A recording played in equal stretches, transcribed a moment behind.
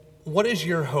what is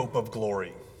your hope of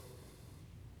glory?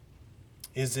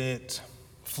 Is it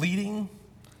fleeting?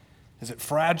 Is it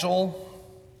fragile?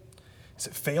 Is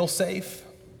it fail-safe?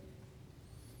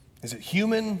 Is it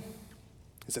human?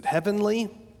 Is it heavenly?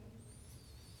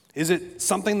 Is it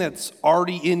something that's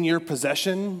already in your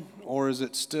possession, or is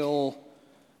it still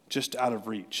just out of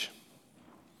reach?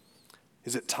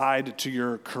 Is it tied to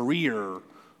your career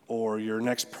or your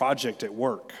next project at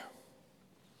work?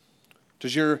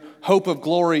 Does your hope of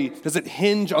glory, does it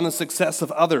hinge on the success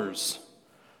of others?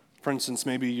 For instance,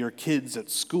 maybe your kids at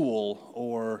school,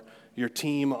 or your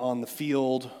team on the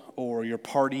field, or your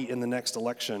party in the next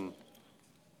election.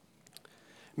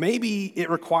 Maybe it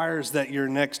requires that your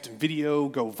next video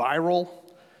go viral,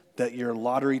 that your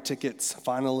lottery tickets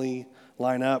finally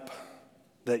line up,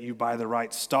 that you buy the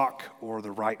right stock or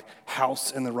the right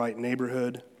house in the right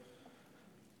neighborhood.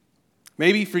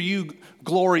 Maybe for you,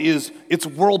 glory it's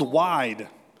worldwide.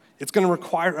 It's going to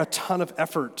require a ton of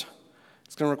effort.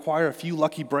 It's going to require a few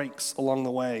lucky breaks along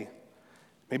the way.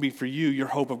 Maybe for you, your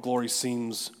hope of glory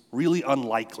seems really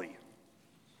unlikely.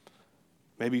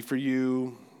 Maybe for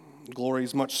you, glory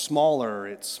is much smaller.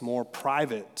 It's more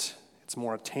private. It's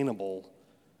more attainable.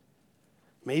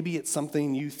 Maybe it's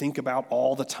something you think about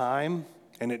all the time,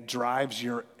 and it drives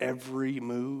your every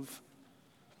move.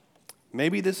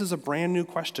 Maybe this is a brand new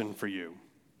question for you.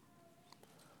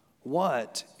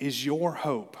 What is your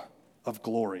hope of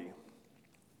glory?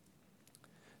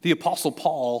 The Apostle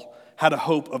Paul had a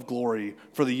hope of glory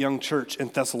for the young church in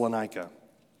Thessalonica.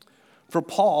 For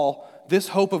Paul, this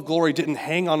hope of glory didn't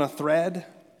hang on a thread.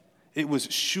 It was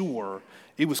sure.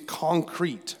 It was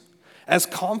concrete. As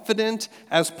confident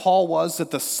as Paul was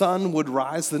that the sun would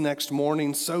rise the next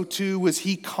morning, so too was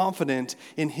he confident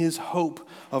in his hope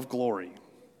of glory.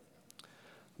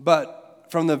 But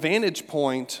from the vantage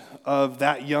point of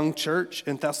that young church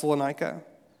in Thessalonica,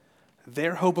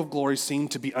 their hope of glory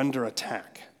seemed to be under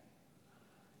attack.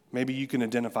 Maybe you can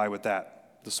identify with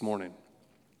that this morning.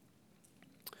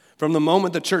 From the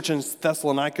moment the church in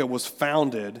Thessalonica was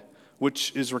founded,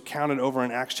 which is recounted over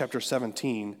in Acts chapter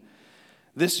 17,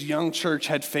 this young church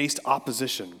had faced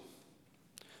opposition.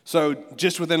 So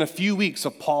just within a few weeks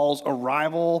of Paul's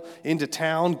arrival into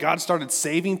town, God started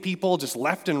saving people just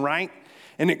left and right,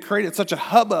 and it created such a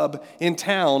hubbub in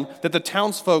town that the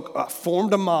townsfolk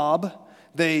formed a mob.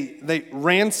 They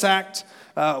ransacked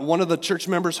one of the church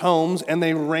members' homes, and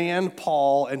they ran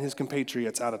Paul and his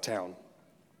compatriots out of town.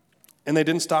 And they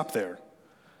didn't stop there.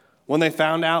 When they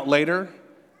found out later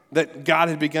that God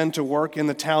had begun to work in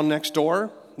the town next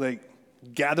door, they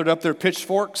gathered up their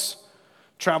pitchforks,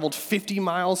 traveled 50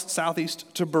 miles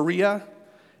southeast to Berea,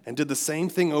 and did the same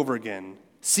thing over again,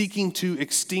 seeking to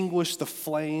extinguish the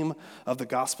flame of the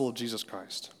gospel of Jesus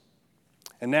Christ.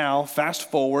 And now,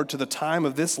 fast forward to the time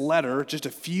of this letter, just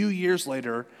a few years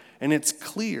later, and it's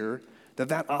clear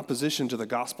that opposition to the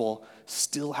gospel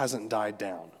still hasn't died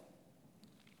down.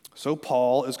 So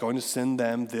Paul is going to send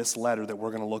them this letter that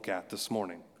we're going to look at this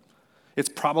morning. It's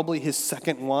probably his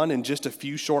second one in just a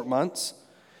few short months.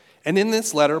 And in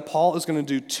this letter, Paul is going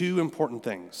to do two important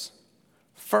things.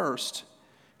 First,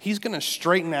 he's going to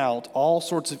straighten out all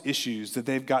sorts of issues that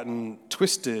they've gotten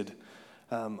twisted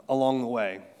along the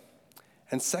way.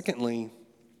 And secondly,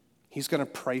 he's going to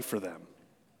pray for them.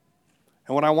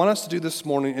 And what I want us to do this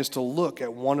morning is to look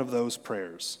at one of those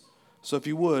prayers. So if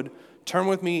you would, turn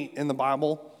with me in the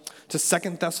Bible to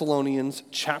 2 Thessalonians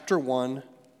chapter 1.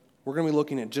 We're going to be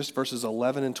looking at just verses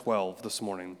 11 and 12 this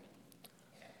morning.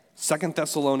 2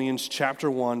 Thessalonians chapter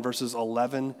 1, verses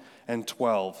 11 and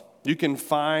 12. You can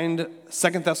find 2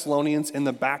 Thessalonians in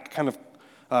the back kind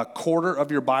of quarter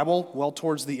of your Bible, well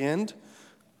towards the end.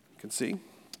 You can see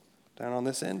down on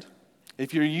this end.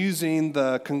 If you're using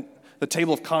the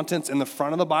table of contents in the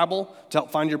front of the Bible to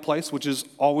help find your place, which is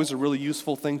always a really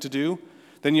useful thing to do,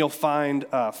 then you'll find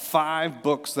 5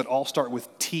 books that all start with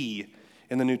T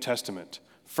in the New Testament.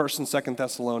 1st and 2nd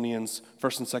Thessalonians,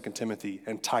 1st and 2nd Timothy,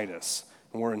 and Titus.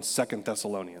 And we're in 2nd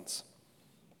Thessalonians.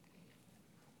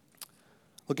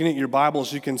 Looking at your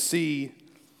Bibles, you can see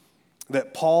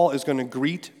that Paul is going to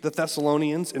greet the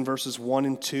Thessalonians in verses 1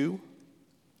 and 2.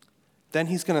 Then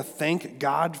he's going to thank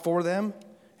God for them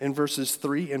in verses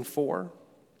 3 and 4.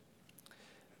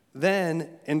 Then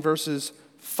in verses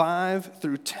 5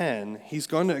 through 10, he's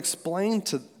going to explain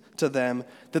to them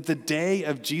that the day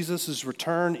of Jesus'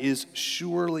 return is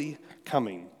surely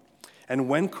coming. And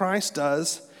when Christ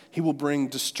does, he will bring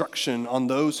destruction on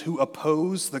those who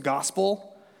oppose the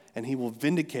gospel, and he will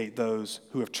vindicate those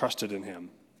who have trusted in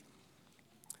him.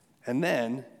 And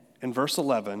then, in verse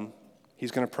 11,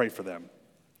 he's going to pray for them.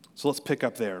 So let's pick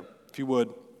up there. If you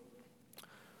would,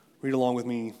 read along with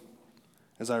me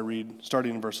as I read,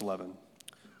 starting in verse 11.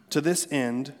 To this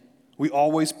end, we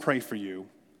always pray for you,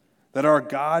 that our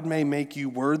God may make you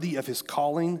worthy of his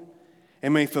calling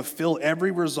and may fulfill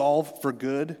every resolve for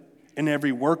good and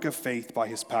every work of faith by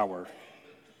his power,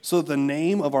 so that the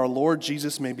name of our Lord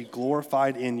Jesus may be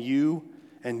glorified in you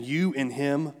and you in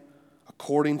him,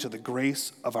 according to the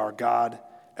grace of our God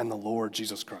and the Lord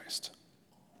Jesus Christ.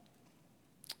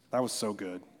 That was so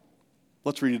good.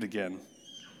 Let's read it again.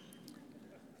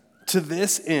 To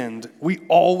this end, we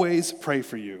always pray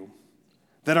for you,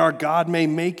 that our God may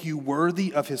make you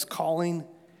worthy of his calling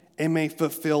and may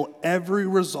fulfill every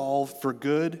resolve for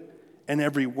good and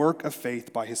every work of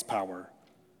faith by his power,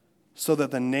 so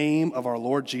that the name of our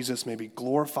Lord Jesus may be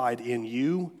glorified in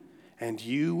you and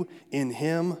you in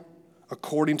him,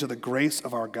 according to the grace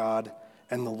of our God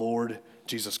and the Lord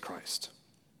Jesus Christ.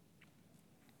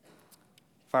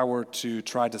 If I were to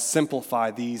try to simplify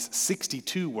these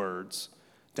 62 words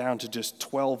down to just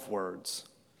 12 words,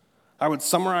 I would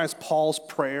summarize Paul's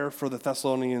prayer for the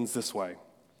Thessalonians this way.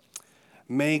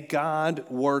 May God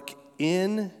work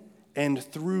in and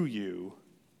through you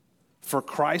for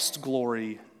Christ's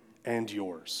glory and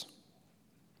yours.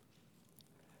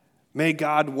 May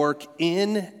God work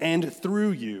in and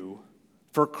through you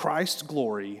for Christ's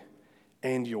glory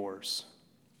and yours.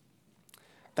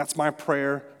 That's my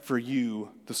prayer for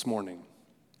you this morning.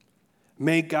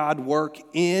 May God work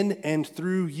in and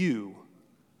through you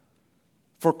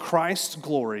for Christ's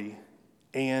glory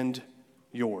and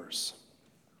yours.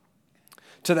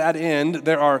 To that end,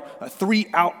 there are 3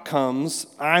 outcomes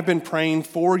I've been praying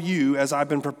for you as I've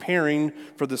been preparing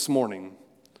for this morning.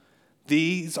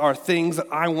 These are things that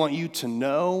I want you to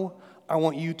know, I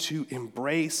want you to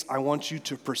embrace, I want you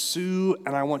to pursue,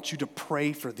 and I want you to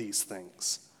pray for these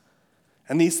things.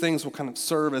 And these things will kind of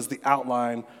serve as the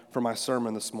outline for my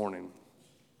sermon this morning.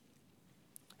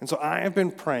 And so I have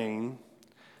been praying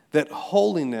that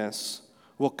holiness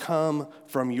will come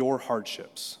from your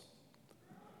hardships.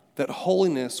 That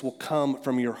holiness will come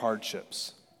from your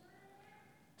hardships.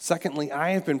 Secondly,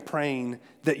 I have been praying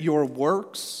that your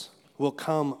works will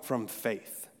come from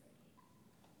faith.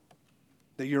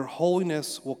 That your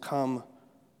holiness will come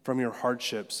from your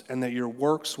hardships and that your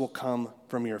works will come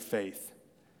from your faith.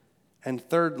 And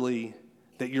thirdly,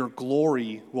 that your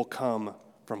glory will come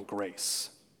from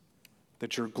grace.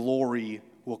 That your glory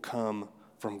will come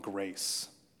from grace.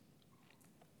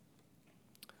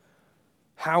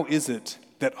 How is it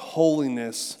that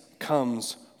holiness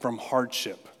comes from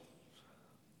hardship?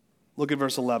 Look at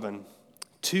verse 11.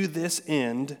 To this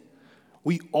end,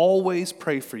 we always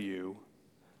pray for you,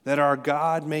 that our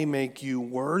God may make you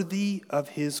worthy of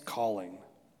his calling.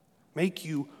 Make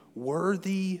you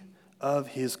worthy of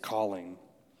his calling.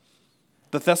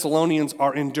 The Thessalonians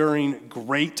are enduring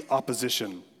great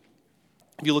opposition.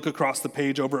 If you look across the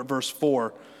page over at verse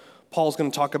 4, Paul's going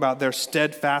to talk about their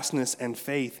steadfastness and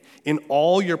faith in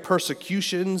all your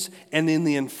persecutions and in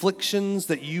the afflictions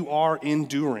that you are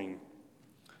enduring.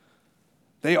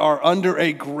 They are under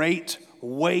a great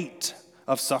weight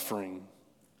of suffering.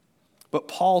 But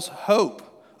Paul's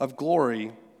hope of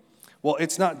glory, well,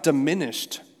 it's not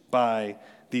diminished by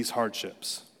these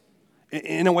hardships.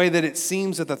 In a way that it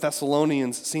seems that the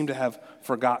Thessalonians seem to have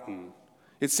forgotten.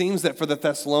 It seems that for the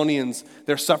Thessalonians,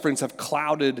 their sufferings have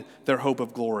clouded their hope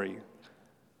of glory.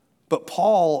 But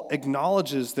Paul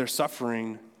acknowledges their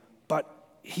suffering, but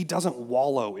he doesn't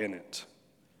wallow in it.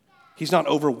 He's not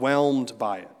overwhelmed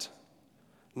by it.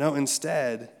 No,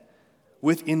 instead,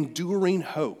 with enduring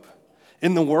hope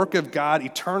in the work of God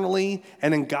eternally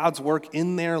and in God's work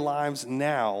in their lives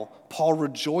now, Paul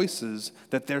rejoices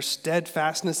that their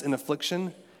steadfastness in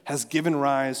affliction has given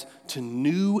rise to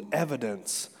new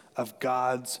evidence of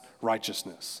God's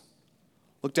righteousness.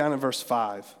 Look down at verse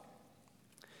 5.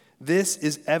 This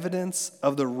is evidence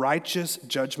of the righteous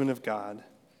judgment of God,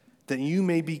 that you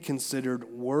may be considered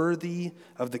worthy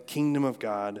of the kingdom of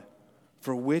God,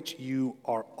 for which you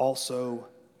are also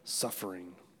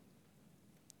suffering.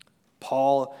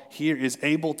 Paul here is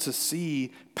able to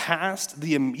see past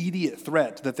the immediate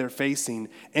threat that they're facing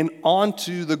and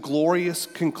onto the glorious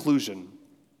conclusion.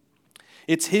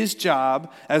 It's his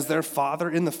job as their father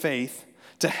in the faith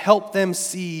to help them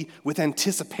see with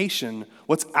anticipation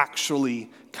what's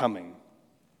actually coming.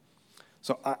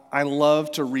 So I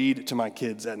love to read to my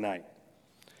kids at night.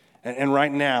 And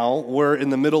right now, we're in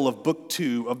the middle of book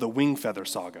 2 of the Wingfeather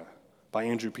Saga by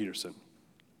Andrew Peterson.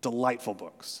 Delightful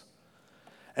books.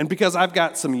 And because I've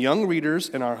got some young readers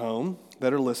in our home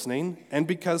that are listening, and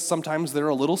because sometimes they're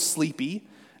a little sleepy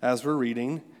as we're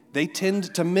reading, they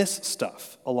tend to miss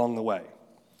stuff along the way,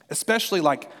 especially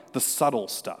like the subtle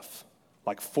stuff,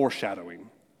 like foreshadowing.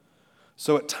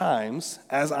 So at times,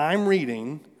 as I'm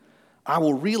reading, I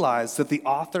will realize that the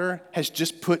author has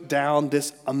just put down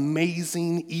this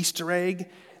amazing Easter egg,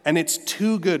 and it's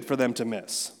too good for them to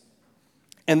miss.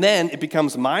 And then it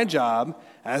becomes my job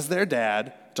as their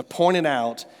dad to point it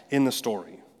out in the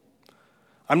story.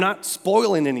 I'm not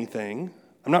spoiling anything.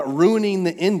 I'm not ruining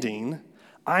the ending.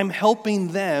 I'm helping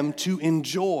them to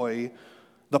enjoy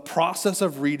the process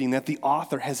of reading that the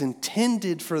author has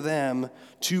intended for them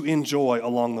to enjoy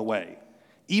along the way,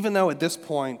 even though at this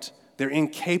point they're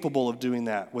incapable of doing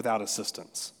that without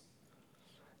assistance.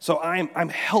 So I'm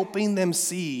helping them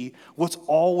see what's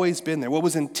always been there, what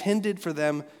was intended for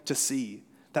them to see,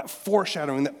 that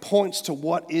foreshadowing that points to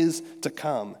what is to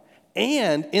come.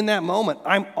 And in that moment,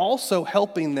 I'm also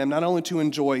helping them not only to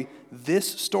enjoy this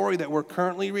story that we're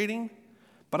currently reading,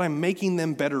 but I'm making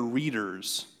them better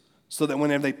readers so that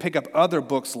whenever they pick up other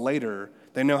books later,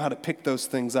 they know how to pick those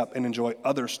things up and enjoy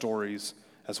other stories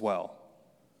as well.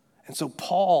 And so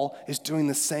Paul is doing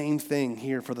the same thing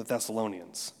here for the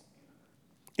Thessalonians.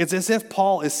 It's as if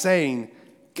Paul is saying,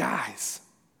 guys,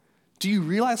 do you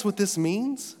realize what this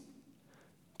means?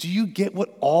 Do you get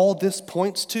what all this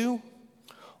points to?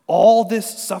 All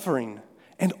this suffering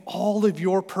and all of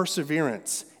your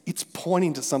perseverance, it's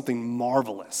pointing to something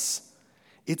marvelous.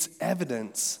 It's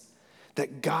evidence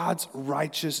that God's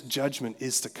righteous judgment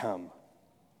is to come.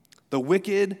 The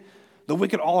wicked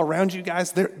all around you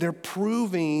guys, they're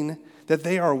proving that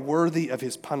they are worthy of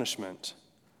his punishment.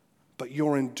 But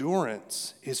your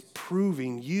endurance is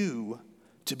proving you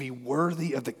to be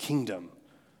worthy of the kingdom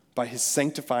by his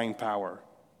sanctifying power.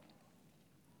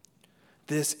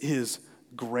 This is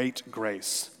great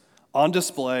grace on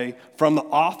display from the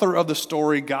author of the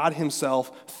story, God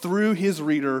himself, through his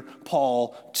reader,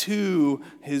 Paul, to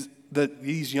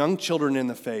these young children in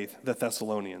the faith, the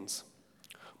Thessalonians.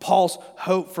 Paul's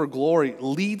hope for glory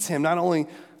leads him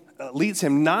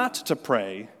not to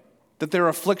pray that their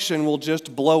affliction will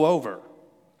just blow over.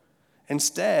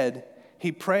 Instead,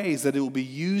 he prays that it will be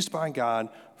used by God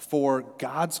for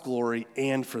God's glory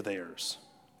and for theirs.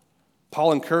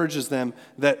 Paul encourages them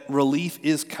that relief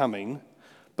is coming,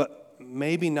 but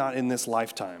maybe not in this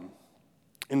lifetime.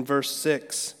 In verse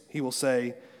 6, he will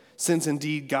say, "Since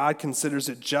indeed God considers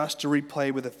it just to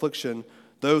repay with affliction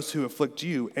those who afflict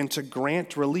you, and to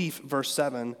grant relief," verse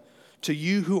 7, "to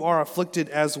you who are afflicted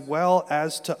as well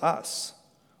as to us,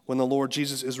 when the Lord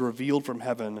Jesus is revealed from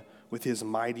heaven with his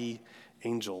mighty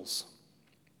angels."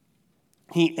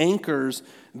 He anchors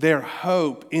their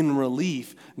hope in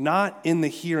relief, not in the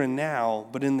here and now,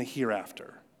 but in the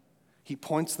hereafter. He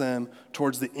points them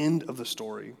towards the end of the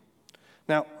story.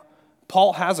 Now,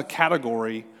 Paul has a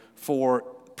category for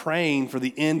praying for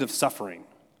the end of suffering.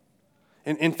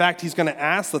 And in fact, he's going to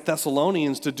ask the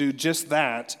Thessalonians to do just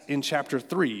that in chapter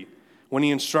 3, when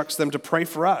he instructs them to pray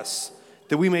for us,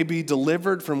 that we may be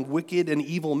delivered from wicked and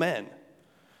evil men.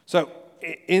 So,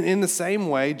 in the same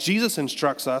way, Jesus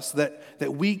instructs us that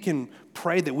we can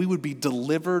pray that we would be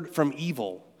delivered from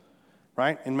evil,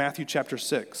 right? In Matthew chapter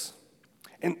 6.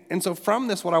 And so from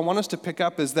this, what I want us to pick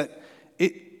up is that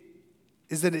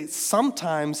it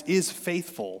sometimes is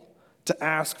faithful to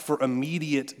ask for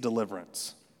immediate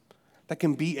deliverance. That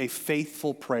can be a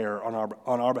faithful prayer on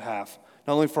our behalf,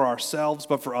 not only for ourselves,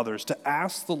 but for others, to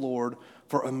ask the Lord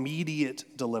for immediate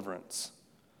deliverance.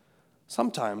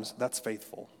 Sometimes that's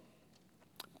faithful.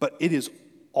 But it is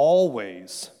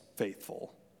always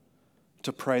faithful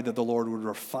to pray that the Lord would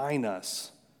refine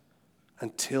us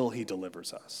until he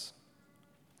delivers us.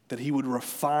 That he would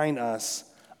refine us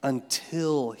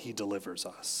until he delivers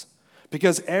us.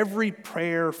 Because every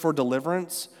prayer for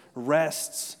deliverance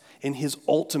rests in his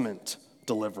ultimate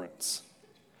deliverance.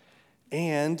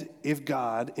 And if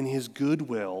God, in his good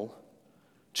will,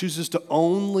 chooses to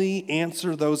only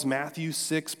answer those Matthew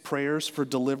 6 prayers for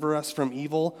deliver us from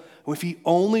evil, if he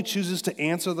only chooses to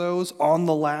answer those on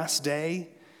the last day,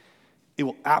 it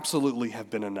will absolutely have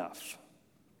been enough.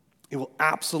 It will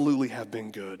absolutely have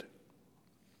been good.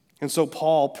 And so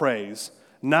Paul prays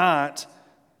not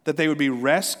that they would be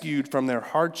rescued from their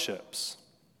hardships,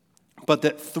 but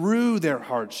that through their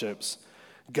hardships,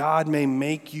 God may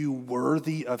make you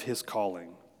worthy of his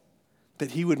calling,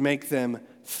 that he would make them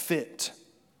fit,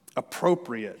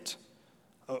 appropriate,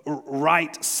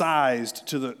 right-sized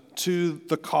to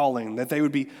the calling, that they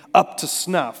would be up to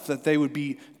snuff, that they would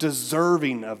be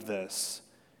deserving of this.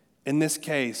 In this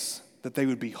case, that they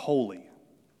would be holy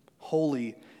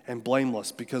and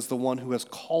blameless, because the one who has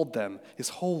called them is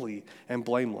holy and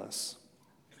blameless.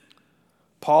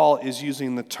 Paul is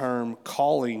using the term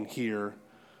calling here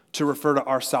to refer to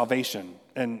our salvation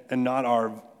and not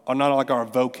like our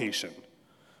vocation.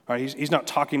 Right? He's not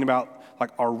talking about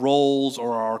like our roles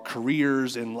or our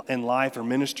careers in life or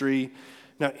ministry.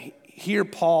 Now, here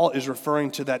Paul is referring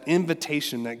to that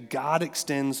invitation that God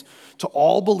extends to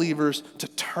all believers to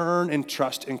turn and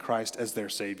trust in Christ as their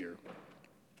Savior.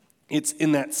 It's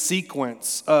in that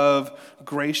sequence of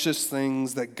gracious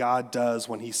things that God does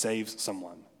when he saves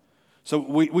someone. So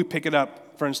we pick it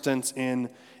up, for instance, in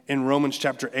Romans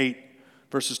chapter 8,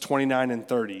 verses 29 and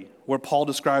 30, where Paul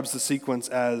describes the sequence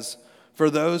as, "For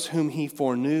those whom he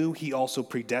foreknew, he also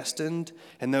predestined,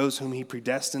 and those whom he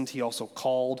predestined, he also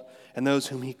called, and those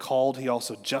whom he called, he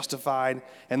also justified,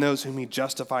 and those whom he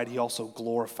justified, he also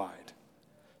glorified."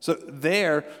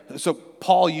 So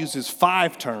Paul uses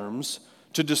 5 terms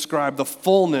to describe the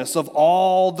fullness of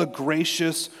all the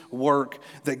gracious work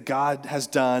that God has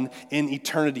done in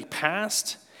eternity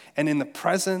past and in the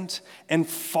present and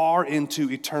far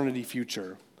into eternity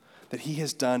future that he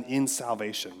has done in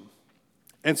salvation.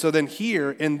 And so then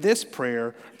here in this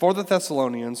prayer for the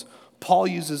Thessalonians, Paul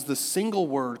uses the single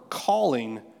word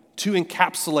calling to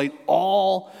encapsulate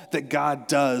all that God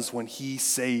does when he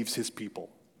saves his people.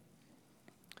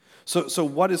 So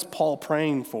what is Paul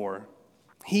praying for?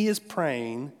 He is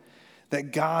praying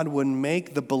that God would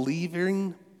make the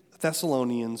believing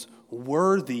Thessalonians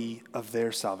worthy of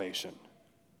their salvation.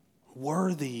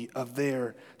 Worthy of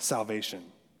their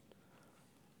salvation.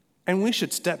 And we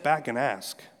should step back and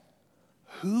ask,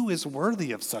 who is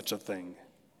worthy of such a thing?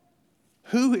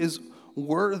 Who is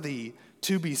worthy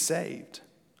to be saved?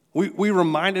 We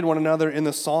reminded one another in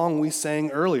the song we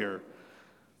sang earlier,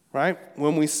 right?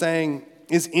 When we sang,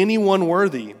 "Is anyone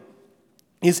worthy?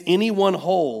 Is anyone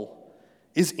whole?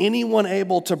 Is anyone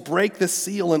able to break the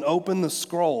seal and open the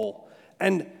scroll?"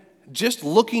 And just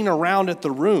looking around at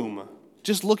the room,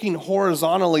 just looking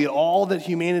horizontally at all that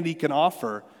humanity can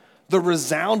offer, the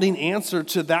resounding answer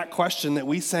to that question that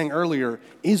we sang earlier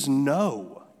is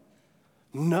no.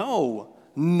 No,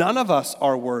 none of us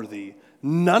are worthy.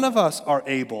 None of us are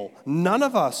able. None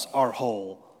of us are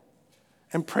whole.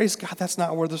 And praise God, that's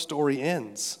not where the story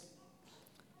ends.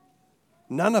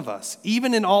 None of us,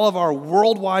 even in all of our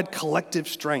worldwide collective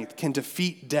strength, can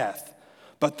defeat death,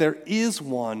 but there is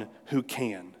one who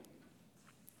can.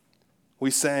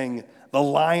 We sang, "The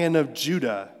Lion of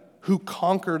Judah who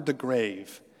conquered the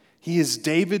grave. He is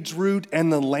David's root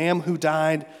and the Lamb who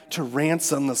died to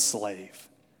ransom the slave."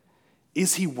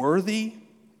 Is he worthy?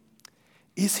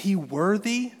 Is he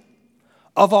worthy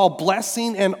of all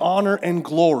blessing and honor and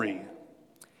glory?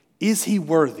 Is he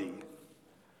worthy?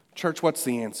 Church, what's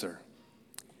the answer?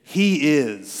 He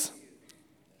is.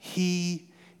 He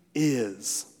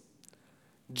is.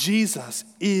 Jesus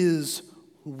is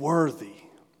worthy.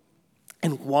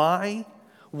 And why?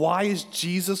 Why is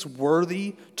Jesus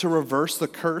worthy to reverse the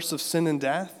curse of sin and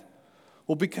death?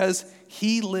 Well, because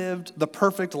he lived the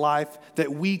perfect life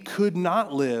that we could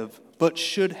not live but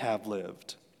should have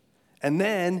lived. And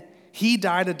then he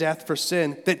died a death for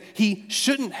sin that he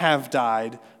shouldn't have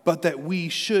died, but that we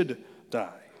should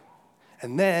die.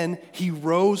 And then he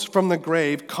rose from the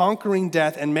grave, conquering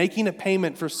death and making a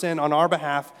payment for sin on our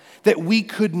behalf that we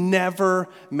could never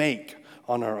make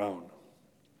on our own.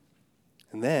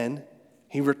 And then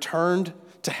he returned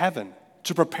to heaven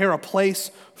to prepare a place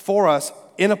for us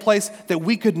in a place that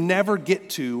we could never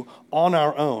get to on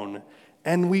our own.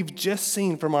 And we've just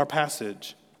seen from our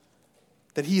passage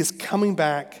that he is coming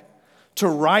back to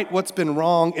right what's been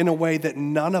wrong in a way that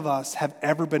none of us have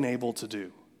ever been able to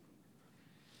do.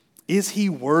 Is he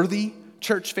worthy,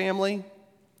 church family?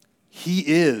 He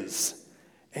is.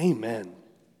 Amen.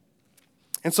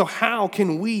 And so how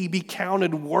can we be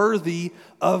counted worthy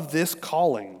of this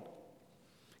calling?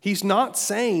 He's not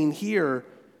saying here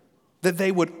that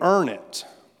they would earn it.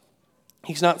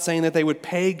 He's not saying that they would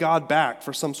pay God back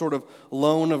for some sort of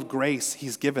loan of grace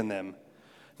he's given them.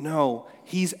 No,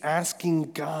 he's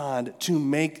asking God to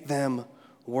make them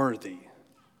worthy.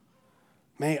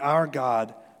 May our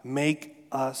God make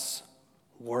us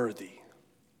worthy.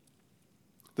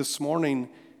 This morning,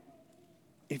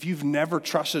 if you've never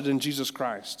trusted in Jesus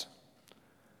Christ,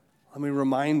 let me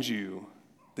remind you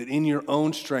that in your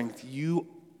own strength, you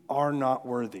are not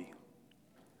worthy.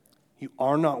 You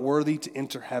are not worthy to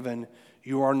enter heaven.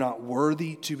 You are not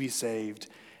worthy to be saved.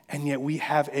 And yet we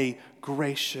have a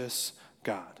gracious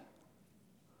God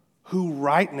who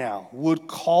right now would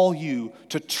call you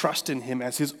to trust in him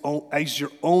as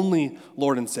your only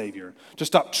Lord and Savior. To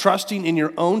stop trusting in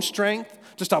your own strength,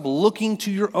 to stop looking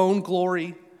to your own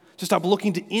glory, to stop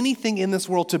looking to anything in this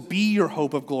world to be your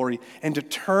hope of glory, and to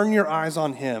turn your eyes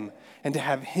on him and to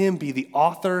have him be the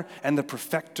author and the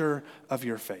perfecter of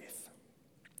your faith.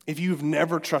 If you've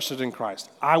never trusted in Christ,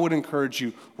 I would encourage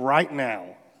you right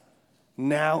now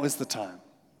is the time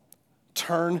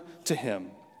Turn to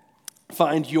him.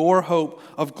 Find your hope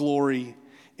of glory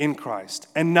in Christ.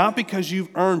 And not because you've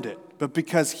earned it, but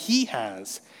because he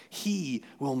has. He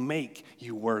will make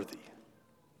you worthy.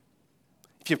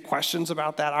 If you have questions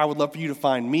about that, I would love for you to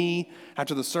find me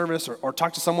after the service or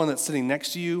talk to someone that's sitting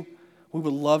next to you. We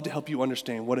would love to help you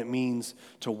understand what it means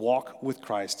to walk with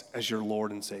Christ as your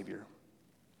Lord and Savior.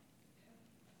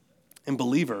 And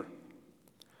believer,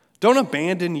 don't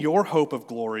abandon your hope of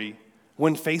glory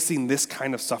when facing this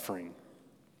kind of suffering.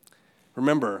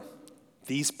 Remember,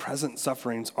 these present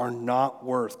sufferings are not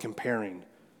worth comparing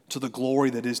to the glory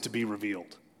that is to be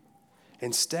revealed.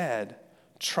 Instead,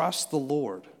 trust the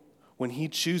Lord when he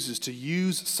chooses to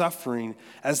use suffering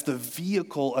as the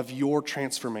vehicle of your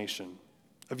transformation,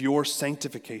 of your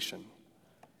sanctification.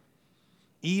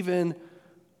 Even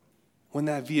when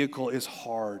that vehicle is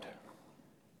hard.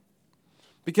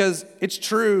 Because it's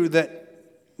true that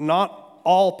not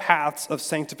all paths of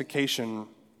sanctification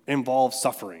involve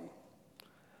suffering.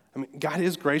 I mean, God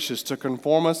is gracious to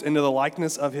conform us into the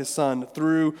likeness of his Son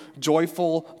through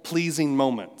joyful, pleasing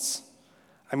moments.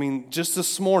 I mean, just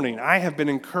this morning, I have been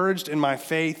encouraged in my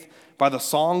faith by the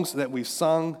songs that we've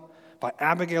sung, by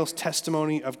Abigail's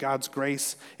testimony of God's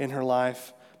grace in her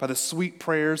life, by the sweet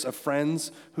prayers of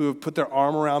friends who have put their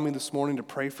arm around me this morning to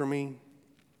pray for me.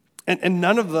 And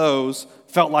none of those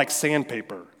felt like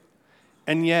sandpaper.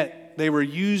 And yet they were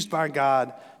used by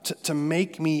God to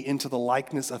make me into the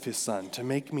likeness of his Son, to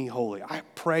make me holy. I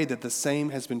pray that the same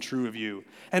has been true of you.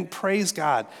 And praise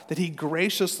God that he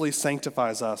graciously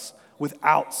sanctifies us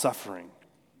without suffering.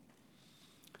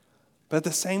 But at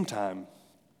the same time,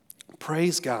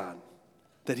 praise God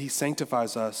that he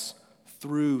sanctifies us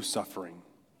through suffering.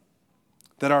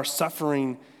 That our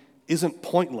suffering isn't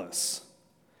pointless.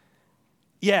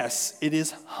 Yes, it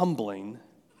is humbling.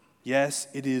 Yes,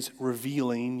 it is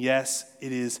revealing. Yes,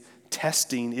 it is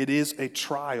testing. It is a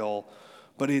trial,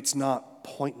 but it's not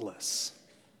pointless.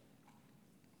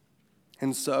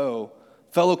 And so,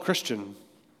 fellow Christian,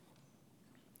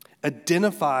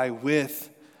 identify with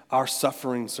our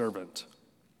suffering servant.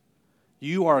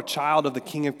 You are a child of the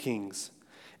King of Kings.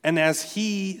 And as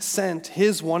he sent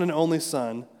his one and only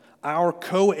Son, our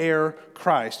co-heir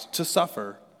Christ, to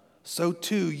suffer, so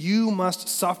too you must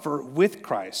suffer with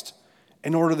Christ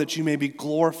in order that you may be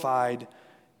glorified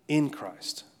in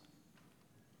Christ.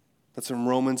 That's in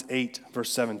Romans 8,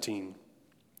 verse 17.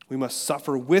 We must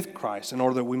suffer with Christ in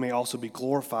order that we may also be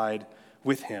glorified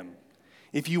with him.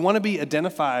 If you want to be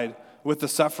identified with the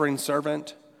suffering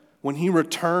servant, when he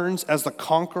returns as the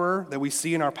conqueror that we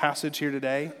see in our passage here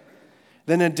today,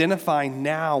 then identify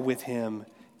now with him,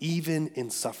 even in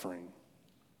suffering.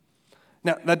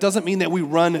 Now, that doesn't mean that we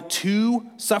run to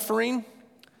suffering,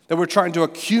 that we're trying to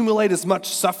accumulate as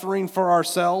much suffering for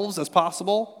ourselves as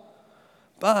possible,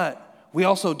 but we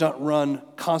also don't run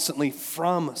constantly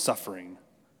from suffering.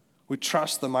 We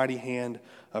trust the mighty hand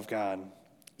of God,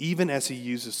 even as he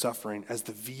uses suffering as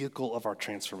the vehicle of our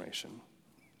transformation.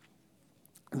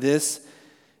 This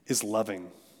is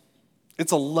loving.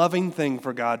 It's a loving thing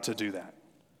for God to do that,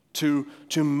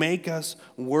 to make us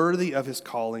worthy of his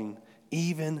calling,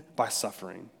 even by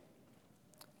suffering.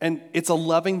 And it's a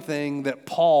loving thing that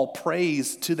Paul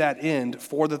prays to that end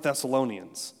for the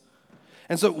Thessalonians.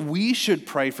 And so we should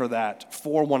pray for that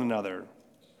for one another.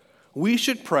 We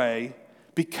should pray,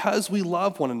 because we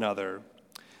love one another,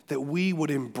 that we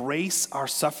would embrace our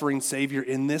suffering Savior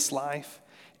in this life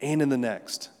and in the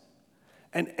next.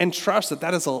 And trust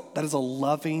that is a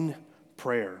loving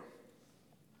prayer.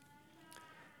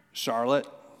 Charlotte,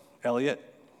 Elliot,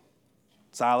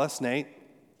 Silas, Nate,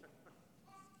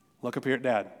 look up here at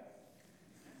Dad.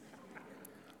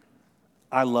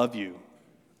 I love you.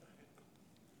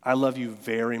 I love you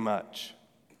very much.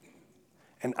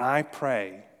 And I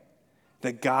pray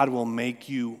that God will make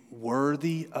you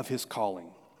worthy of his calling,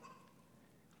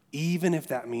 even if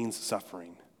that means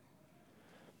suffering.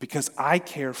 Because I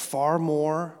care far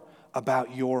more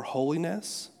about your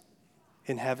holiness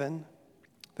in heaven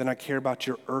than I care about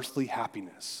your earthly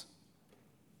happiness.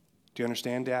 Do you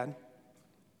understand, Dad?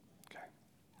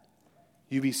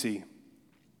 Okay. UBC,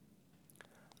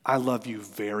 I love you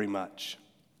very much.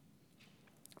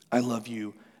 I love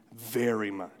you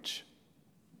very much.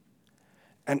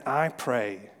 And I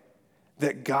pray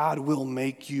that God will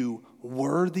make you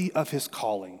worthy of his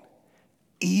calling,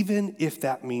 even if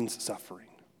that means suffering.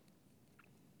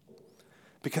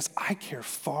 Because I care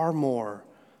far more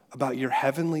about your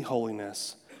heavenly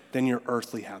holiness than your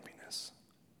earthly happiness.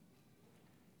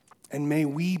 And may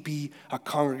we be a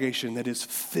congregation that is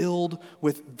filled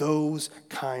with those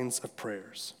kinds of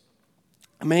prayers.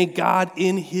 May God,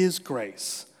 in his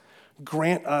grace,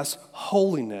 grant us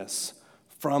holiness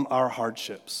from our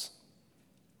hardships.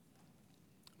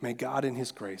 May God in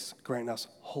his grace grant us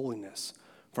holiness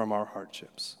from our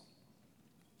hardships.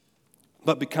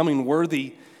 But becoming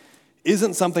worthy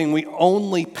isn't something we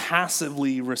only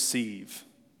passively receive.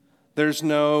 There's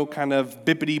no kind of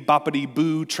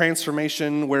bippity-boppity-boo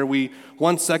transformation where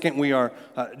one second we are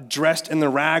dressed in the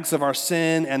rags of our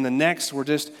sin, and the next we're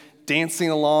just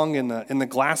dancing along in the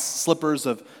glass slippers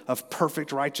of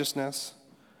perfect righteousness.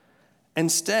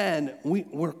 Instead,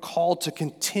 we're called to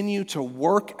continue to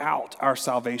work out our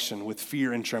salvation with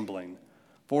fear and trembling.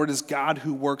 For it is God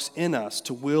who works in us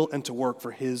to will and to work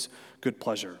for his good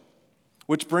pleasure.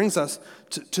 Which brings us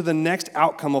to the next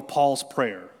outcome of Paul's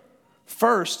prayer.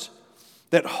 First,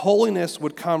 that holiness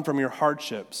would come from your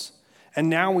hardships. And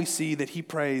now we see that he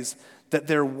prays that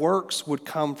their works would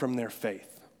come from their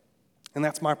faith. And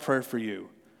that's my prayer for you,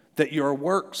 that your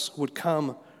works would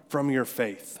come from your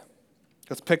faith.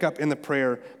 Let's pick up in the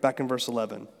prayer back in verse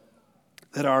 11.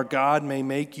 That our God may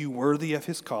make you worthy of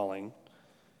his calling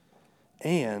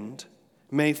and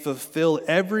may fulfill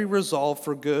every resolve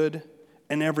for good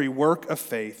and every work of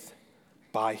faith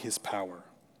by his power.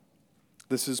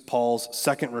 This is Paul's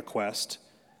second request,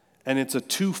 and it's a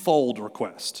twofold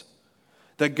request.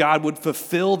 That God would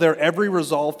fulfill their every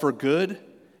resolve for good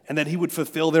and that he would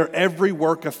fulfill their every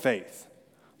work of faith.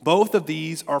 Both of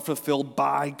these are fulfilled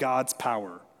by God's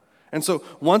power. And so,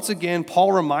 once again,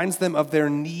 Paul reminds them of their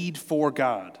need for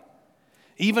God.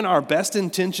 Even our best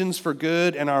intentions for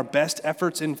good and our best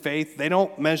efforts in faith, they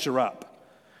don't measure up.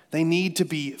 They need to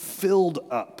be filled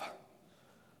up.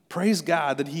 Praise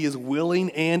God that he is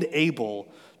willing and able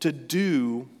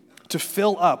to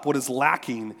fill up what is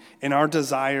lacking in our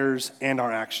desires and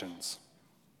our actions.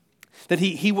 That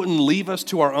he wouldn't leave us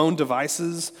to our own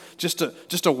devices just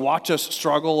to watch us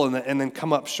struggle and then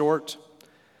come up short.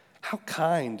 How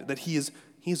kind that he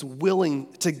is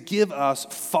willing to give us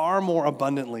far more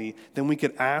abundantly than we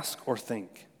could ask or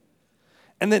think.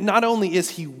 And that not only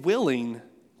is he willing,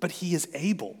 but he is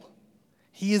able.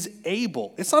 He is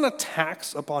able. It's not a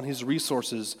tax upon his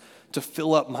resources to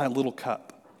fill up my little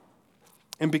cup.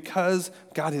 And because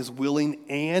God is willing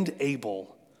and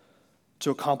able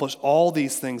to accomplish all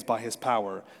these things by his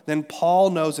power, then Paul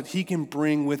knows that he can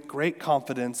bring with great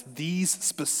confidence these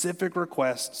specific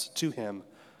requests to him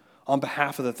on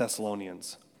behalf of the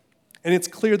Thessalonians. And it's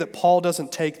clear that Paul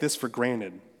doesn't take this for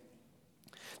granted.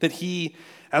 That he,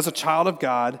 as a child of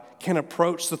God, can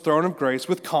approach the throne of grace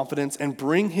with confidence and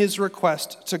bring his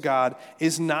request to God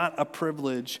is not a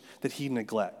privilege that he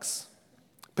neglects,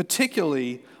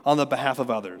 particularly on the behalf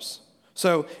of others.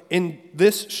 So in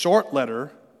this short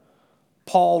letter,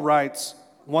 Paul writes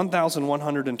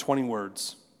 1,120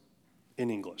 words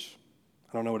in English.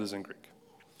 I don't know what is in Greek.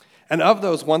 And of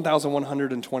those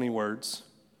 1,120 words,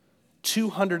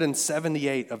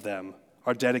 278 of them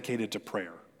are dedicated to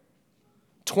prayer.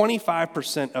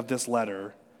 25% of this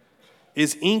letter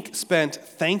is ink spent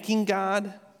thanking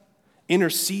God,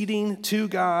 interceding to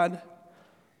God,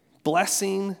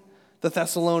 blessing the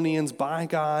Thessalonians by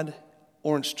God,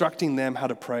 or instructing them how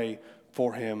to pray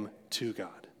for him to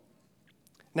God.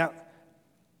 Now,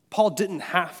 Paul didn't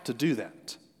have to do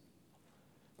that.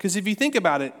 Because if you think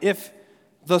about it, if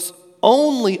the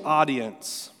only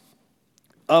audience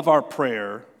of our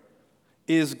prayer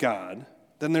is God,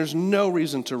 then there's no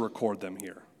reason to record them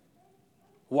here.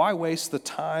 Why waste the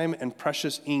time and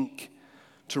precious ink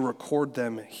to record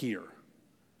them here?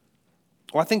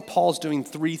 Well, I think Paul's doing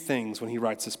three things when he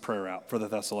writes this prayer out for the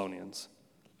Thessalonians.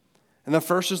 And the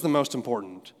first is the most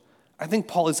important. I think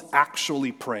Paul is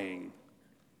actually praying.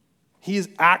 He is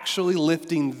actually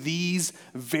lifting these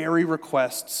very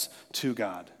requests to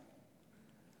God.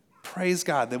 Praise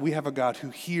God that we have a God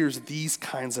who hears these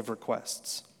kinds of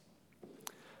requests.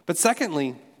 But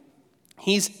secondly,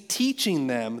 he's teaching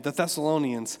them, the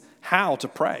Thessalonians, how to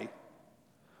pray.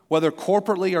 Whether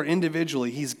corporately or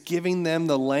individually, he's giving them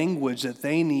the language that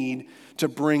they need to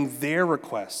bring their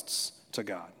requests to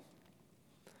God.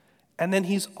 And then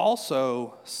he's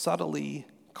also subtly,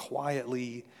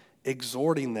 quietly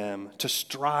exhorting them to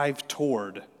strive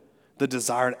toward the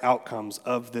desired outcomes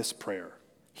of this prayer.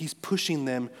 He's pushing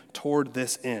them toward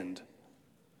this end.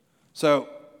 So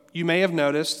you may have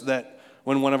noticed that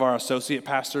when one of our associate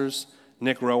pastors,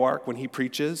 Nick Roark, when he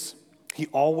preaches, he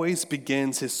always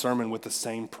begins his sermon with the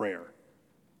same prayer.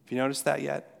 Have you noticed that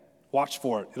yet? Watch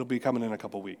for it. It'll be coming in a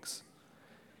couple weeks.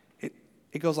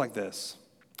 It goes like this.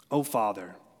 "O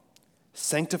Father,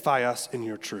 sanctify us in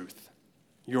your truth.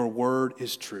 Your word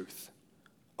is truth.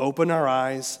 Open our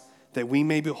eyes that we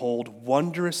may behold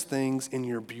wondrous things in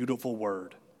your beautiful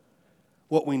word.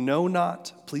 What we know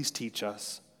not, please teach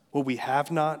us. What we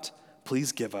have not,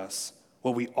 please give us.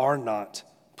 What we are not,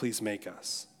 please make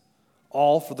us.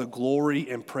 All for the glory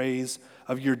and praise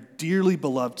of your dearly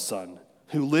beloved Son,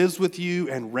 who lives with you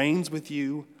and reigns with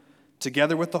you,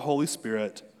 together with the Holy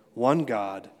Spirit, one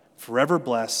God, forever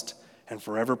blessed and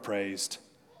forever praised.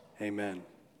 Amen.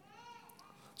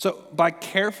 So by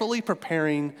carefully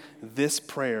preparing this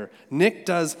prayer, Nick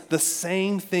does the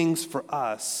same things for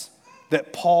us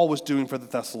that Paul was doing for the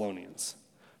Thessalonians.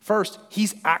 First,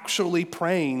 he's actually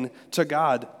praying to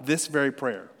God this very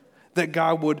prayer, that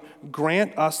God would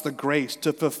grant us the grace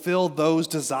to fulfill those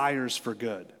desires for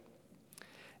good.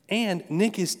 And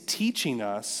Nick is teaching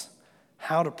us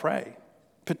how to pray,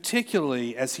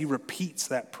 particularly as he repeats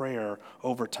that prayer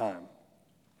over time.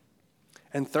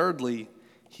 And thirdly,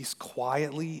 he's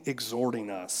quietly exhorting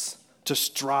us to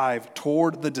strive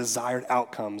toward the desired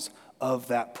outcomes of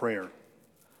that prayer.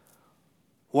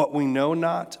 What we know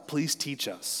not, please teach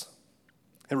us.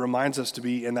 It reminds us to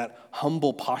be in that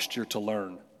humble posture to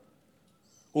learn.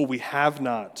 What we have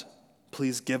not,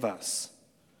 please give us.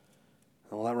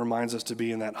 Well, that reminds us to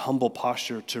be in that humble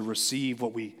posture to receive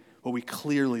what we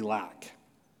clearly lack.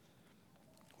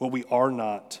 What we are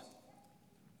not,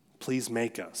 please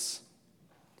make us.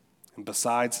 And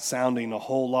besides sounding a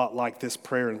whole lot like this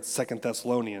prayer in 2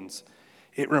 Thessalonians,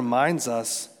 it reminds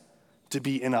us to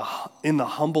be in the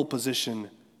humble position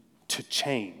to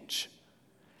change.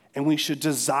 And we should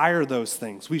desire those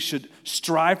things. We should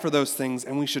strive for those things,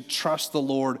 and we should trust the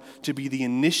Lord to be the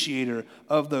initiator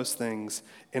of those things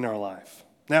in our life.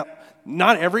 Now,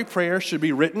 not every prayer should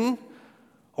be written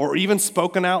or even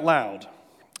spoken out loud.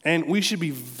 And we should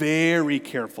be very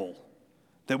careful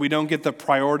that we don't get the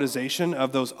prioritization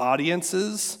of those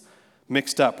audiences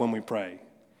mixed up when we pray.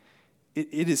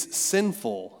 It is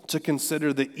sinful to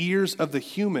consider the ears of the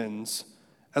humans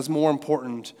as more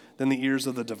important than the ears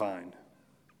of the divine.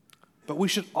 But we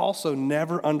should also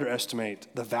never underestimate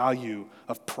the value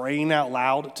of praying out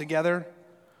loud together,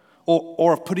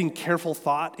 or of putting careful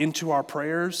thought into our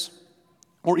prayers,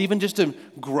 or even just in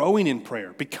growing in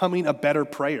prayer, becoming a better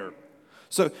prayer.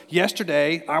 So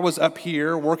yesterday, I was up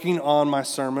here working on my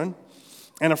sermon,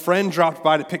 and a friend dropped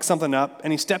by to pick something up,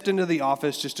 and he stepped into the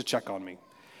office just to check on me.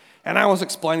 And I was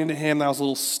explaining to him that I was a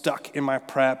little stuck in my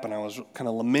prep, and I was kind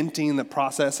of lamenting the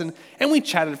process, and we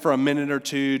chatted for a minute or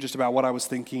two just about what I was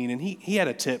thinking, and he had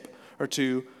a tip or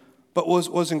two. But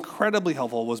what was incredibly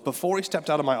helpful was before he stepped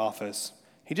out of my office,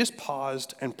 he just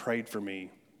paused and prayed for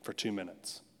me for 2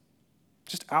 minutes.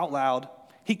 Just out loud.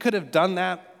 He could have done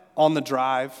that on the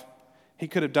drive. He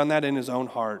could have done that in his own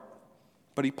heart.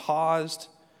 But he paused,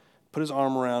 put his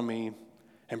arm around me,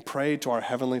 and prayed to our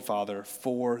Heavenly Father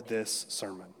for this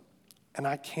sermon. And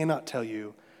I cannot tell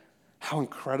you how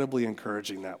incredibly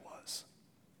encouraging that was.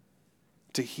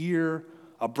 To hear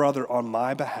a brother on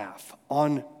my behalf,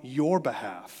 on your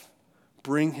behalf,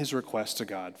 bring his request to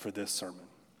God for this sermon.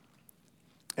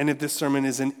 And if this sermon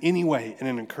is in any way an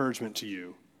encouragement to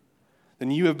you,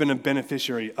 then you have been a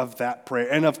beneficiary of that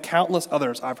prayer and of countless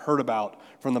others I've heard about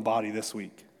from the body this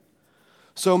week.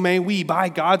 So may we, by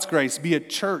God's grace, be a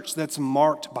church that's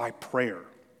marked by prayer,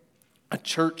 a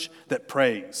church that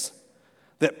prays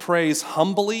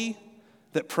humbly,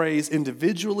 that prays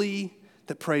individually,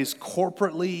 that prays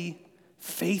corporately,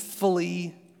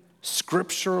 faithfully,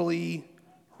 scripturally,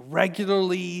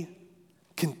 regularly,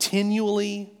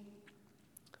 continually.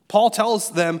 Paul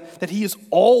tells them that he is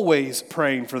always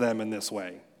praying for them in this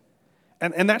way.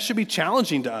 And that should be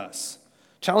challenging to us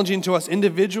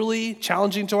individually,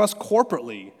 challenging to us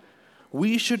corporately.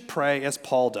 We should pray as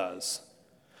Paul does.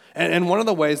 And one of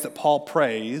the ways that Paul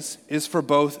prays is for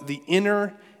both the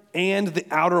inner and the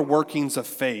outer workings of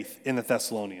faith in the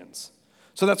Thessalonians.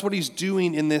 So that's what he's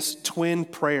doing in this twin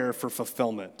prayer for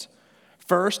fulfillment.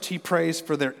 First, he prays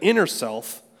for their inner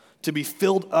self to be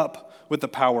filled up with the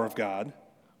power of God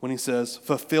when he says,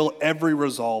 fulfill every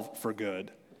resolve for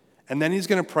good. And then he's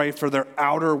going to pray for their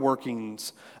outer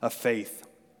workings of faith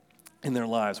in their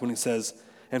lives when he says,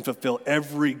 and fulfill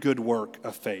every good work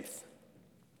of faith.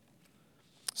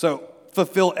 So,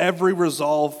 fulfill every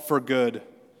resolve for good.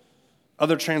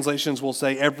 Other translations will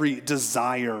say every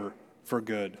desire for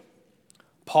good.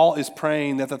 Paul is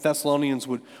praying that the Thessalonians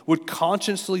would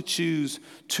consciously choose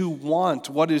to want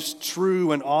what is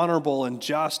true and honorable and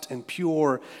just and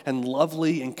pure and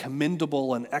lovely and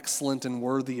commendable and excellent and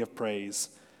worthy of praise.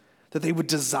 That they would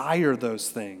desire those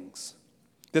things.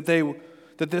 That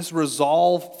this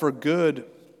resolve for good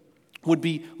would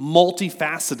be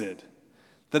multifaceted.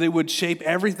 That it would shape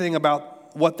everything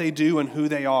about what they do and who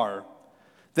they are.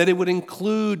 That it would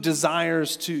include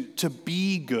desires to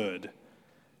be good.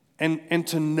 And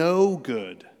to know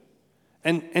good,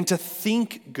 and to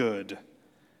think good,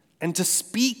 and to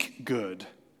speak good,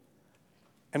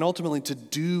 and ultimately to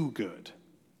do good.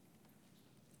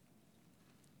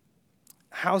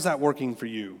 How's that working for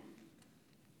you?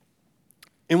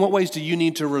 In what ways do you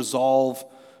need to resolve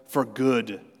for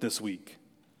good this week?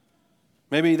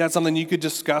 Maybe that's something you could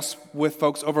discuss with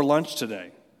folks over lunch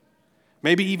today.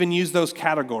 Maybe even use those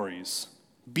categories.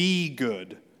 Be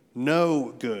good,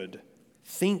 know good,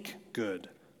 think good,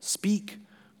 speak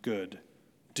good,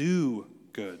 do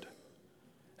good.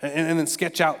 And then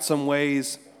sketch out some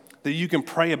ways that you can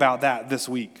pray about that this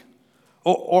week.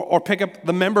 Or pick up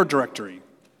the member directory.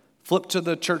 Flip to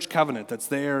the church covenant that's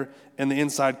there in the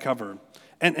inside cover.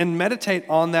 And meditate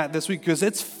on that this week, because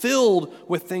it's filled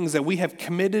with things that we have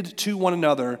committed to one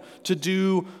another to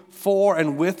do for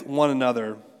and with one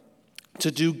another, to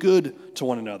do good to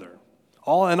one another.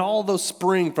 All those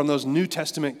spring from those New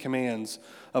Testament commands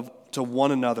to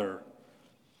one another.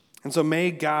 And so may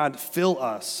God fill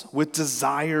us with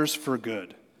desires for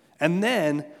good, and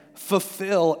then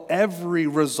fulfill every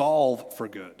resolve for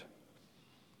good.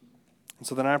 And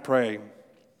so then I pray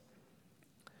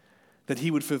that he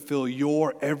would fulfill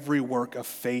your every work of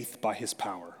faith by his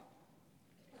power.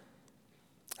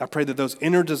 I pray that those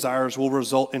inner desires will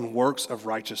result in works of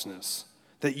righteousness,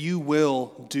 that you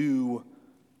will do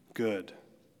good.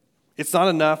 It's not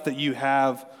enough that you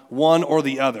have one or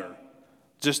the other,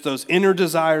 just those inner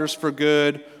desires for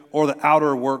good or the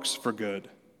outer works for good.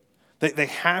 They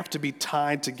have to be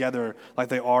tied together like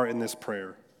they are in this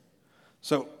prayer.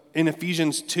 So in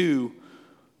Ephesians 2,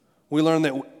 we learn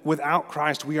that without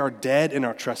Christ, we are dead in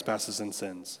our trespasses and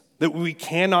sins, that we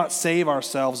cannot save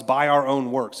ourselves by our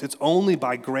own works. It's only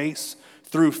by grace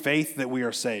through faith that we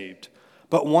are saved.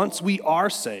 But once we are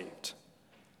saved,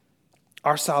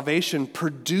 our salvation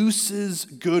produces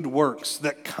good works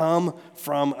that come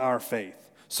from our faith.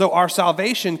 So our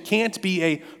salvation can't be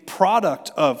a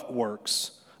product of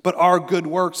works, but our good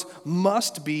works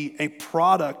must be a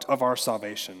product of our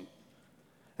salvation.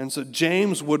 And so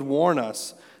James would warn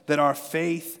us that our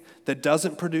faith that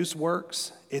doesn't produce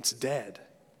works, it's dead.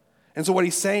 And so what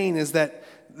he's saying is that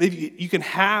you can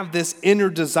have this inner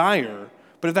desire,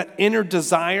 but if that inner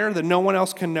desire that no one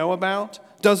else can know about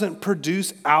doesn't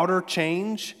produce outer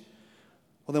change,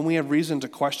 well, then we have reason to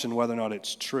question whether or not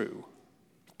it's true.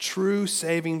 True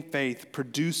saving faith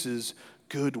produces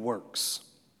good works.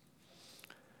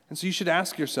 And so you should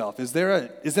ask yourself, is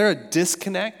there a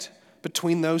disconnect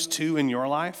between those two in your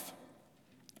life?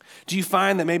 Do you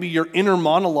find that maybe your inner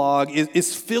monologue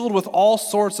is filled with all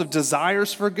sorts of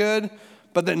desires for good,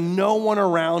 but that no one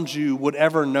around you would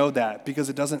ever know that because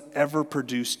it doesn't ever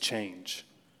produce change?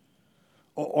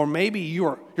 Or maybe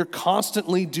you're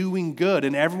constantly doing good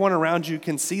and everyone around you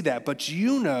can see that, but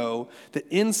you know that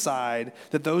inside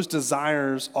that those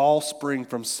desires all spring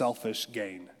from selfish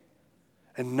gain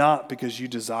and not because you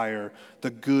desire the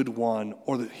good one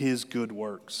or his good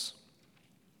works.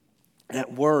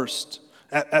 At worst,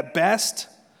 at best,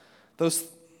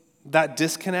 that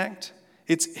disconnect,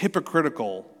 it's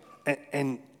hypocritical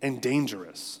and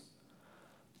dangerous.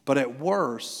 But at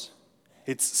worst,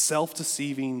 it's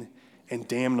self-deceiving and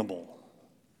damnable.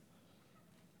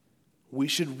 We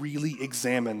should really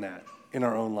examine that in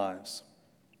our own lives.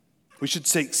 We should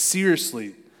take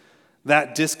seriously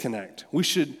that disconnect. We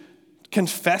should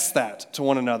confess that to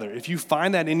one another. If you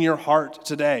find that in your heart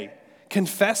today,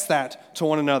 confess that to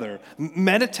one another.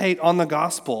 Meditate on the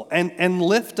gospel and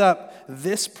lift up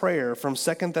this prayer from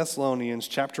 2 Thessalonians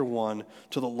chapter 1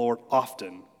 to the Lord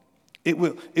often. It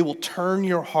will turn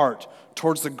your heart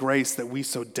towards the grace that we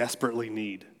so desperately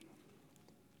need.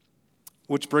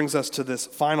 Which brings us to this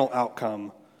final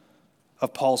outcome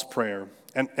of Paul's prayer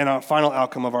and our final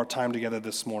outcome of our time together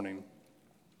this morning.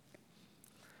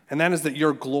 And that is that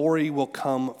your glory will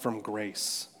come from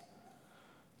grace.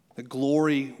 The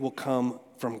glory will come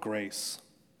from grace.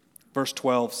 Verse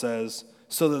 12 says,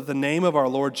 so that the name of our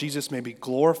Lord Jesus may be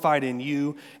glorified in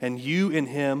you and you in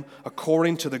him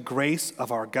according to the grace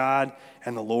of our God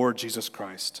and the Lord Jesus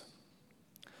Christ.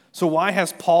 So why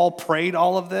has Paul prayed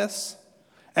all of this?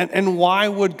 And why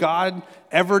would God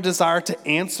ever desire to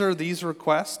answer these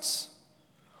requests?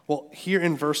 Well, here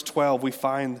in verse 12, we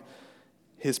find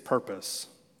his purpose.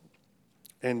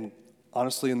 And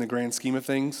honestly, in the grand scheme of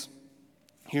things,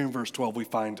 here in verse 12, we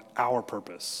find our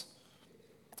purpose.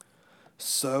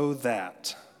 So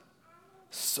that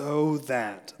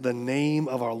the name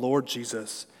of our Lord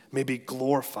Jesus may be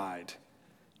glorified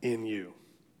in you.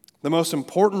 The most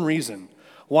important reason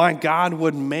why God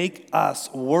would make us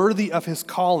worthy of his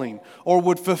calling or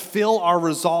would fulfill our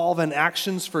resolve and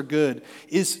actions for good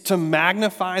is to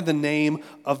magnify the name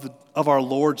of our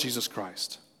Lord Jesus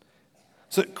Christ.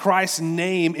 So Christ's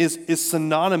name is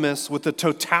synonymous with the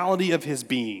totality of his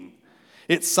being.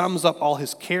 It sums up all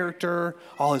his character,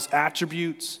 all his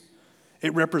attributes.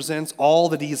 It represents all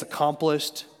that he has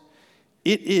accomplished.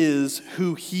 It is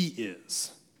who he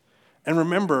is. And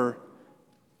remember,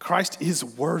 Christ is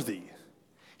worthy.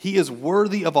 He is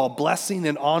worthy of all blessing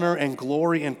and honor and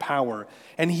glory and power.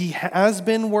 And he has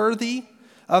been worthy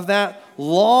of that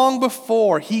long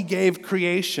before he gave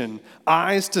creation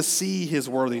eyes to see his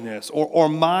worthiness, or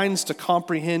minds to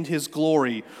comprehend his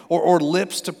glory, or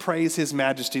lips to praise his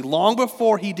majesty. Long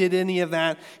before he did any of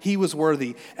that, he was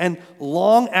worthy. And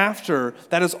long after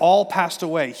that has all passed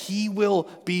away, he will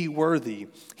be worthy.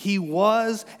 He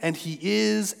was, and he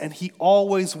is, and he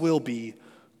always will be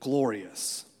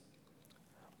glorious.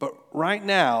 But right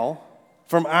now,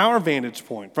 from our vantage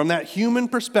point, from that human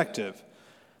perspective,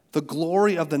 the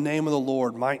glory of the name of the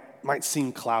Lord might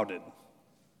seem clouded.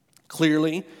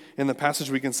 Clearly, in the passage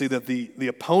we can see that the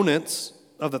opponents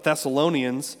of the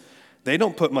Thessalonians, they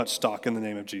don't put much stock in the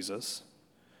name of Jesus.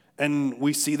 And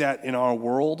we see that in our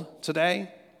world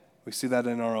today. We see that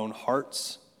in our own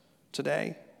hearts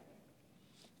today.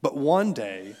 But one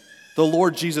day, the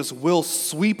Lord Jesus will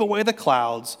sweep away the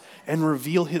clouds and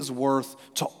reveal his worth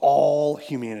to all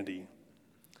humanity.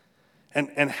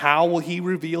 And how will he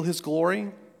reveal his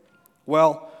glory?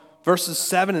 Well, verses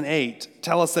 7 and 8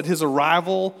 tell us that his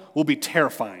arrival will be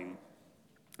terrifying.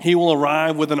 He will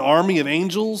arrive with an army of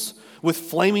angels, with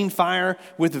flaming fire,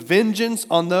 with vengeance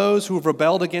on those who have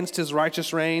rebelled against his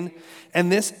righteous reign.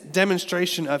 And this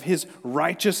demonstration of his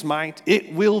righteous might,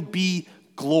 it will be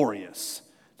glorious.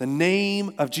 The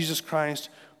name of Jesus Christ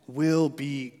will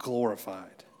be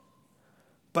glorified.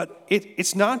 But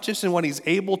it's not just in what he's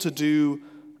able to do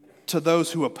to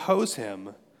those who oppose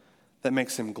him that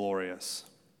makes him glorious.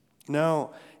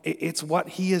 No, it's what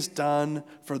he has done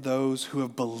for those who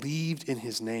have believed in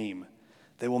his name.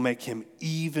 They will make him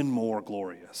even more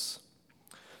glorious.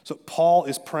 So Paul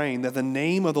is praying that the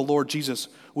name of the Lord Jesus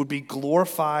would be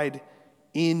glorified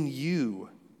in you,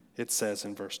 it says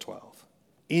in verse 12.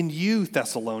 In you,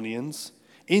 Thessalonians,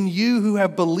 in you who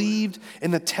have believed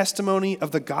in the testimony of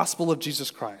the gospel of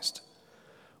Jesus Christ.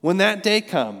 When that day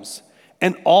comes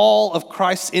and all of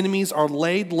Christ's enemies are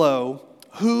laid low,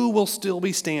 who will still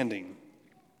be standing?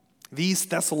 These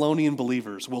Thessalonian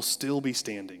believers will still be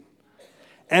standing.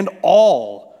 And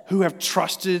all who have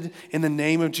trusted in the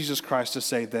name of Jesus Christ to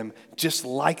save them, just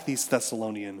like these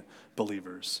Thessalonian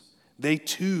believers, they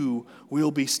too will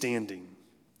be standing.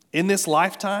 In this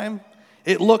lifetime,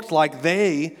 it looked like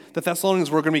the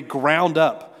Thessalonians, were going to be ground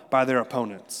up by their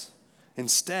opponents.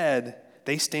 Instead,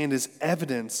 they stand as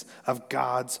evidence of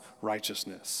God's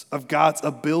righteousness, of God's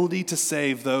ability to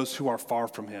save those who are far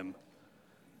from him,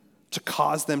 to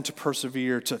cause them to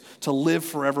persevere, to live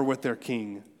forever with their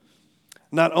King.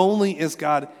 Not only is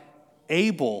God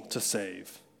able to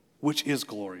save, which is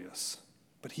glorious,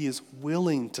 but he is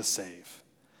willing to save,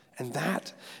 and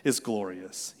that is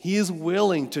glorious. He is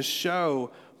willing to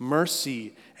show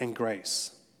mercy and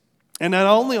grace. And not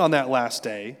only on that last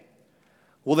day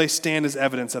will they stand as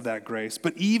evidence of that grace,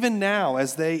 but even now,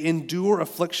 as they endure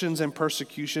afflictions and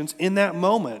persecutions, in that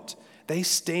moment, they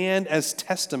stand as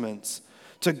testaments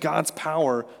to God's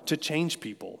power to change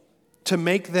people, to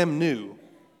make them new.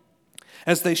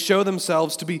 As they show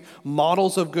themselves to be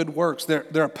models of good works,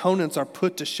 their opponents are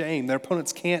put to shame. Their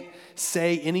opponents can't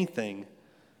say anything.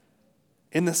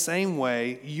 In the same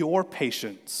way, your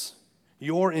patience,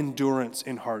 your endurance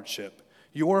in hardship,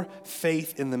 your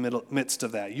faith in the midst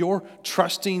of that, your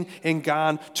trusting in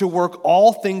God to work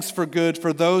all things for good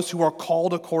for those who are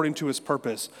called according to his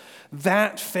purpose,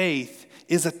 that faith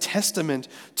is a testament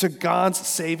to God's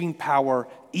saving power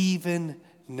even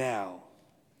now.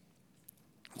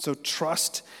 So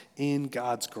trust in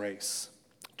God's grace.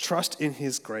 Trust in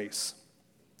his grace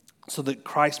so that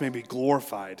Christ may be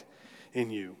glorified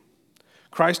in you.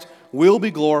 Christ will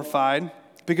be glorified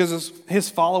because his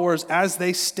followers, as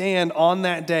they stand on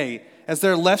that day, as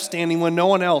they're left standing when no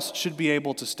one else should be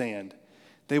able to stand,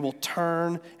 they will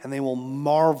turn and they will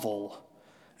marvel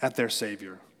at their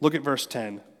Savior. Look at verse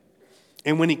 10.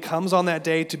 And when he comes on that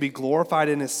day to be glorified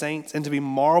in his saints and to be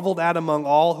marveled at among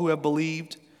all who have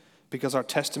believed, because our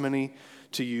testimony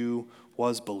to you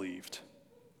was believed.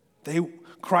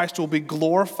 Christ will be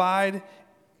glorified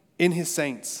in his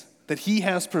saints, that he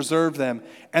has preserved them,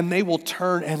 and they will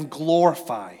turn and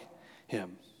glorify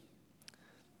him.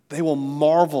 They will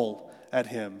marvel at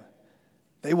him.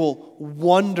 They will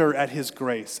wonder at his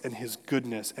grace and his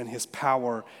goodness and his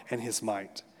power and his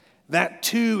might. That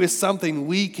too is something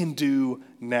we can do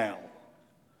now.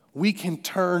 We can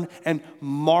turn and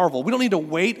marvel. We don't need to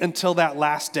wait until that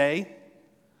last day,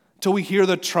 till we hear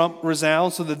the trump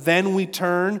resound, so that then we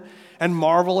turn and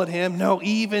marvel at him. No,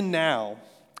 even now,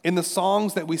 in the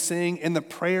songs that we sing, in the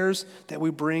prayers that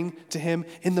we bring to him,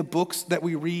 in the books that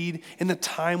we read, in the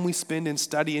time we spend in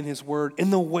studying his word, in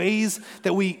the ways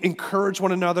that we encourage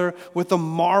one another with the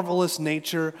marvelous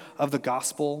nature of the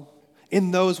gospel.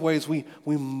 In those ways, we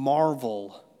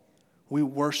marvel, we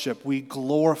worship, we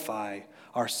glorify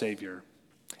our Savior.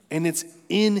 And it's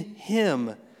in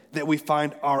him that we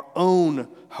find our own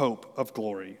hope of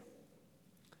glory,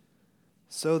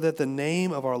 so that the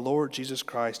name of our Lord Jesus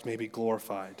Christ may be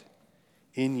glorified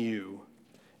in you,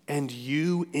 and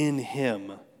you in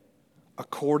him,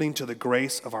 according to the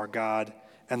grace of our God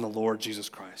and the Lord Jesus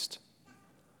Christ.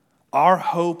 Our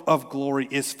hope of glory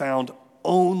is found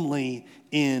only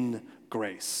in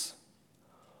grace.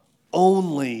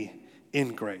 Only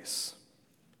in grace.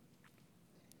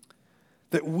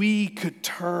 That we could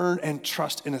turn and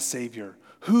trust in a Savior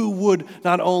who would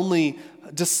not only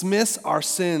dismiss our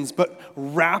sins, but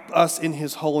wrap us in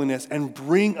his holiness and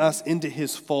bring us into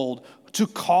his fold, to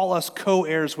call us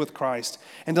co-heirs with Christ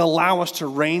and to allow us to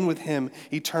reign with him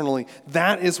eternally.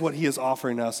 That is what he is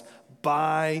offering us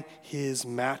by his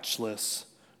matchless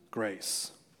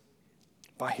grace.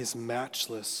 By his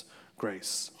matchless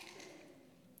grace.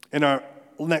 In our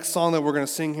next song that we're going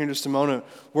to sing here in just a moment,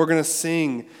 we're going to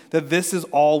sing that this is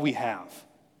all we have.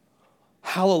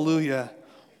 Hallelujah.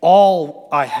 All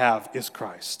I have is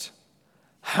Christ.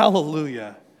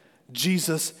 Hallelujah.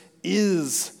 Jesus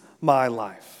is my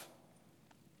life.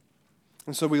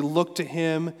 And so we look to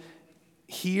him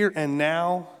here and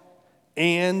now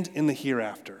and in the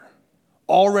hereafter,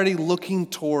 already looking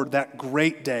toward that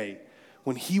great day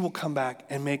when he will come back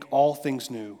and make all things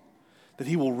new, that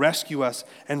he will rescue us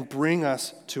and bring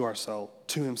us to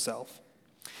himself.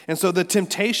 And so the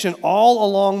temptation all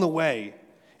along the way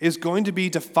is going to be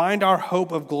to find our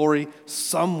hope of glory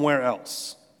somewhere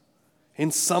else,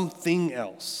 in something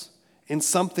else, in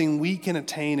something we can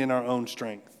attain in our own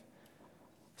strength.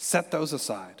 Set those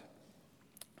aside.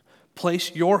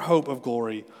 Place your hope of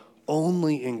glory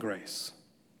only in grace.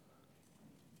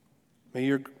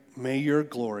 May your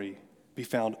glory be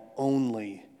found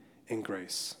only in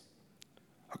grace,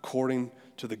 according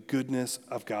to the goodness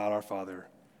of God our Father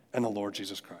and the Lord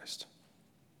Jesus Christ.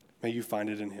 May you find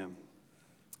it in him.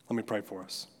 Let me pray for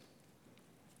us.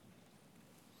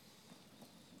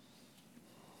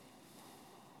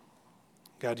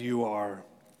 God, you are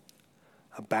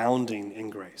abounding in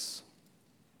grace.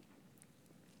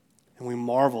 And we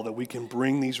marvel that we can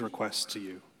bring these requests to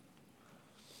you.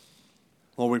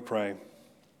 Lord, we pray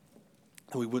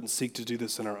that we wouldn't seek to do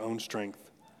this in our own strength,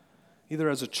 either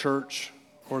as a church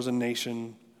or as a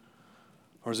nation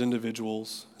or as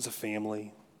individuals, as a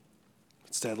family.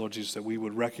 Instead, Lord Jesus, that we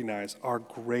would recognize our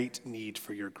great need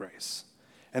for your grace.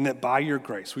 And that by your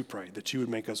grace, we pray that you would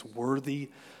make us worthy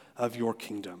of your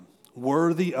kingdom,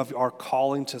 worthy of our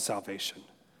calling to salvation.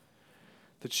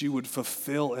 That you would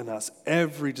fulfill in us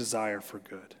every desire for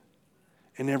good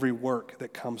and every work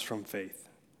that comes from faith.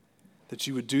 That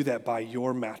you would do that by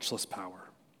your matchless power.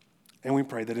 And we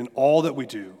pray that in all that we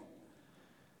do,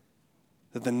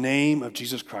 that the name of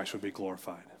Jesus Christ would be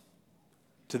glorified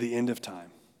to the end of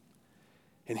time.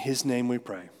 In his name we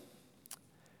pray.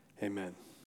 Amen.